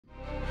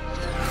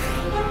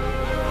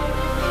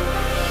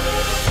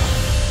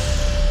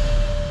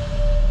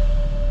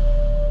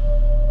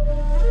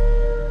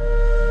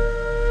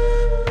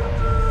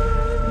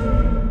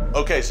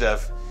Okay,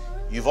 Zev,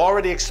 you've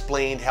already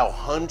explained how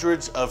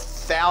hundreds of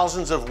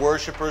thousands of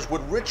worshipers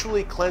would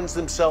ritually cleanse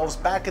themselves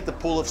back at the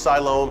Pool of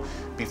Siloam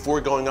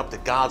before going up to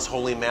God's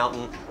holy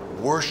mountain,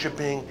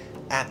 worshiping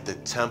at the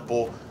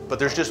temple. But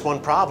there's just one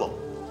problem.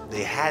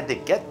 They had to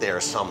get there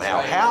somehow.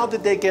 Right. How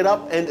did they get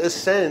up and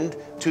ascend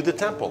to the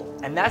temple?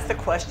 And that's the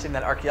question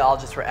that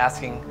archaeologists were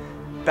asking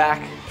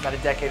back about a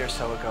decade or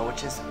so ago,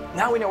 which is,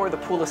 now we know where the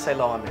Pool of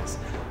Siloam is.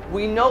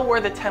 We know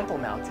where the Temple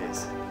Mount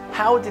is.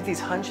 How did these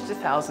hundreds of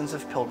thousands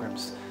of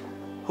pilgrims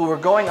who were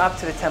going up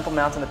to the Temple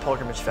Mount on the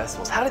pilgrimage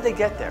festivals, how did they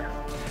get there?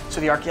 So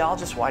the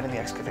archaeologists widened the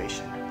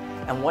excavation.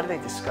 And what did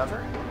they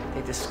discover?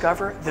 They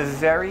discover the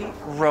very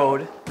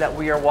road that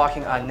we are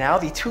walking on now,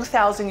 the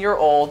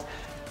 2,000-year-old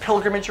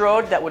pilgrimage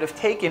road that would have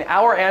taken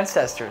our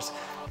ancestors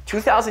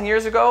 2,000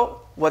 years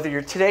ago. Whether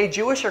you're today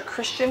Jewish or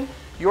Christian,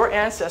 your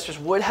ancestors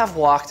would have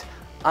walked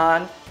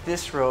on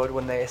this road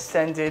when they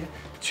ascended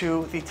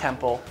to the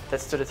temple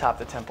that stood atop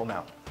the Temple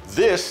Mount.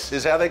 This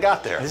is how they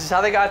got there. This is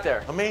how they got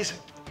there. Amazing.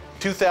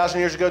 2,000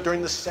 years ago,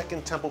 during the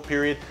Second Temple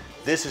period,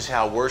 this is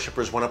how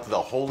worshipers went up to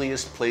the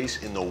holiest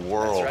place in the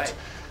world, That's right.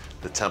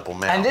 the Temple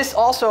Mount. And this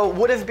also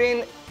would have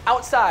been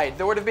outside.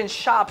 There would have been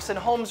shops and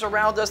homes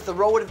around us. The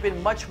road would have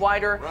been much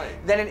wider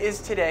than it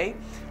is today.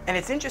 And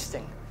it's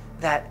interesting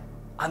that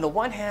on the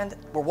one hand,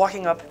 we're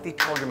walking up the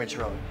pilgrimage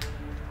road.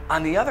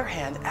 On the other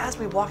hand, as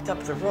we walked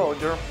up the road,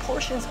 there are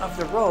portions of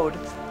the road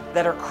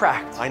that are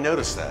cracked. I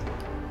noticed that.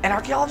 And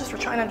archaeologists were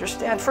trying to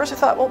understand. First I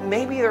thought, well,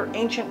 maybe they're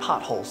ancient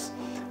potholes.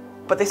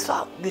 But they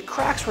saw the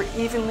cracks were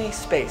evenly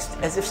spaced,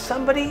 as if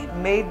somebody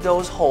made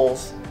those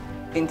holes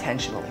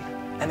intentionally.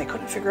 And they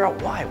couldn't figure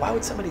out why. Why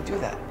would somebody do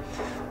that?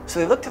 So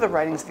they looked to the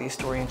writings of the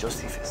historian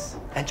Josephus.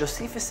 And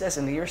Josephus says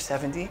in the year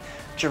 70,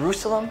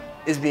 Jerusalem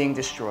is being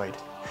destroyed.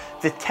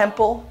 The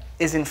temple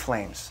is in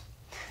flames.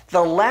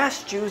 The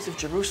last Jews of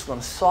Jerusalem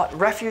sought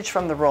refuge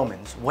from the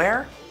Romans.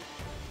 Where?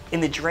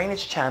 In the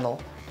drainage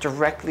channel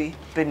directly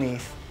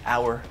beneath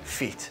our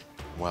feet.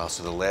 Wow,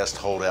 so the last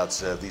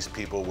holdouts, these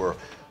people were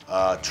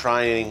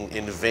trying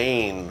in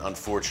vain,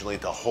 unfortunately,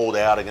 to hold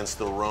out against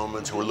the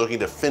Romans who were looking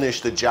to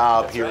finish the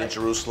job here in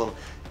Jerusalem,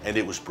 and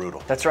it was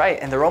brutal. That's right,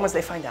 and the Romans,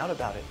 they find out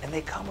about it, and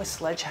they come with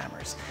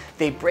sledgehammers.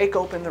 They break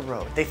open the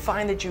road. They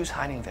find the Jews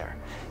hiding there.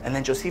 And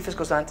then Josephus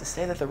goes on to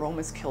say that the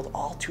Romans killed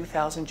all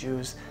 2,000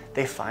 Jews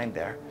they find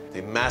there.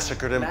 They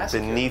massacred them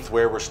beneath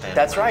where we're standing.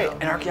 That's right,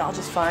 and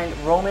archaeologists find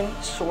Roman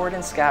sword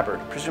and scabbard,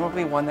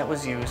 presumably one that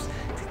was used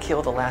to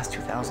kill the last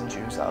 2,000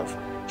 Jews of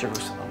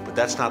Jerusalem. But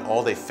that's not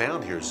all they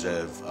found here,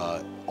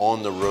 Zev.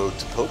 On the road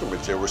to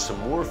pilgrimage, there were some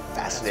more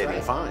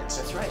fascinating finds.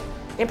 That's right.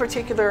 In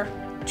particular,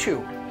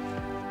 two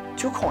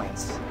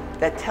coins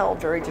that tell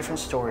very different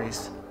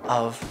stories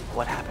of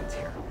what happened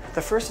here.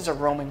 The first is a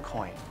Roman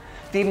coin,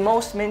 the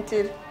most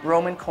minted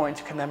Roman coin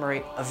to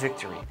commemorate a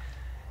victory.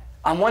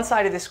 On one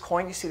side of this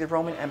coin, you see the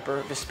Roman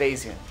Emperor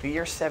Vespasian, the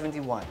year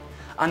 71.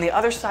 On the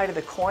other side of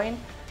the coin,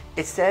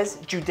 it says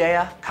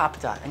Judea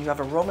Capta, and you have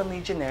a Roman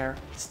legionnaire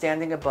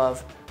standing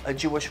above a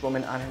Jewish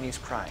woman on her knees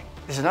crying.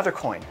 There's another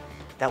coin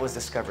that was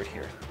discovered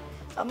here,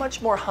 a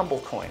much more humble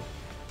coin,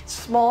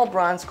 small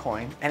bronze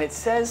coin, and it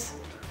says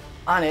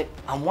on it,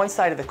 on one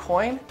side of the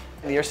coin,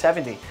 in the year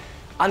 70.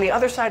 On the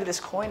other side of this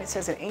coin, it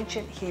says an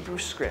ancient Hebrew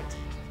script,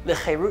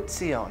 Lecherut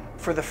Zion,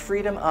 for the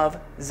freedom of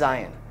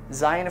Zion.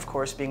 Zion, of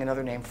course, being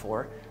another name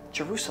for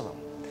Jerusalem.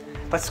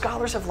 But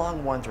scholars have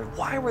long wondered,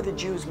 why were the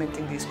Jews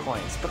minting these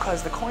coins?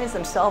 Because the coins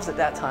themselves at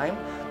that time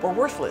were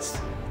worthless.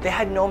 They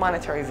had no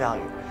monetary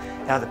value.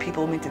 Now, the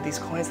people who minted these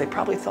coins, they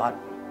probably thought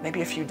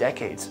maybe a few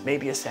decades,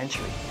 maybe a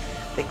century.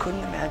 They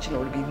couldn't imagine it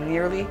would be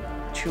nearly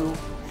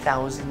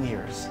 2,000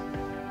 years.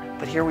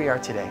 But here we are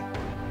today,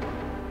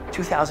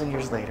 2,000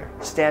 years later,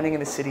 standing in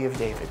the city of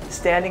David,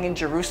 standing in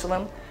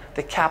Jerusalem,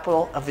 the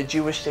capital of the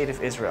Jewish state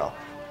of Israel,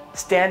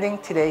 standing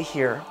today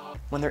here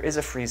when there is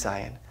a free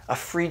Zion, a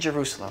free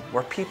Jerusalem,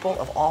 where people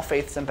of all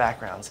faiths and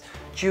backgrounds,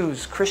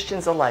 Jews,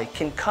 Christians alike,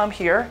 can come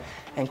here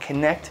and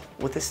connect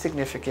with the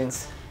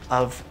significance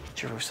of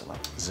Jerusalem.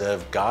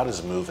 Zev, God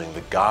is moving.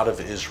 The God of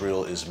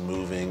Israel is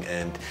moving,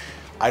 and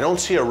I don't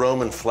see a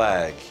Roman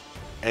flag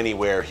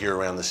anywhere here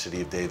around the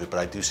city of David, but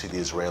I do see the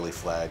Israeli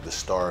flag, the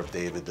Star of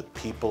David. The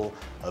people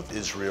of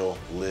Israel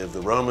live.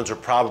 The Romans are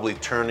probably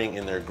turning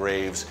in their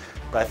graves,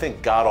 but I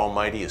think God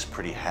Almighty is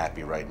pretty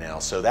happy right now.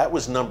 So that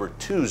was number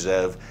 2,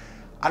 Zev.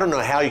 I don't know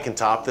how you can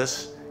top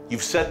this.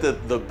 You've set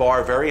the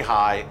bar very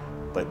high,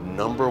 but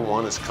number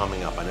 1 is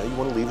coming up. I know you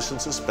want to leave us in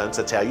suspense.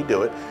 That's how you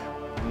do it.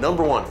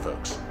 Number 1,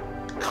 folks,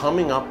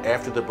 coming up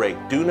after the break.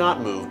 Do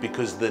not move,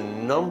 because the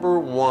number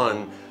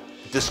 1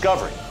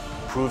 discovery,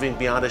 proving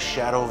beyond a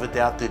shadow of a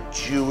doubt the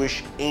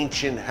Jewish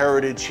ancient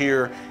heritage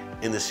here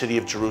in the city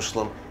of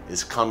Jerusalem,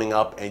 is coming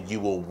up, and you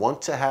will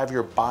want to have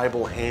your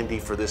Bible handy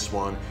for this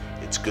one.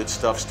 It's good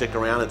stuff. Stick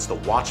around. It's The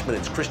Watchman.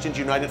 It's Christians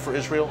United for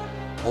Israel,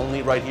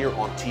 only right here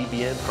on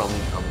TBN from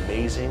the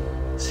amazing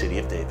city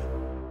of David.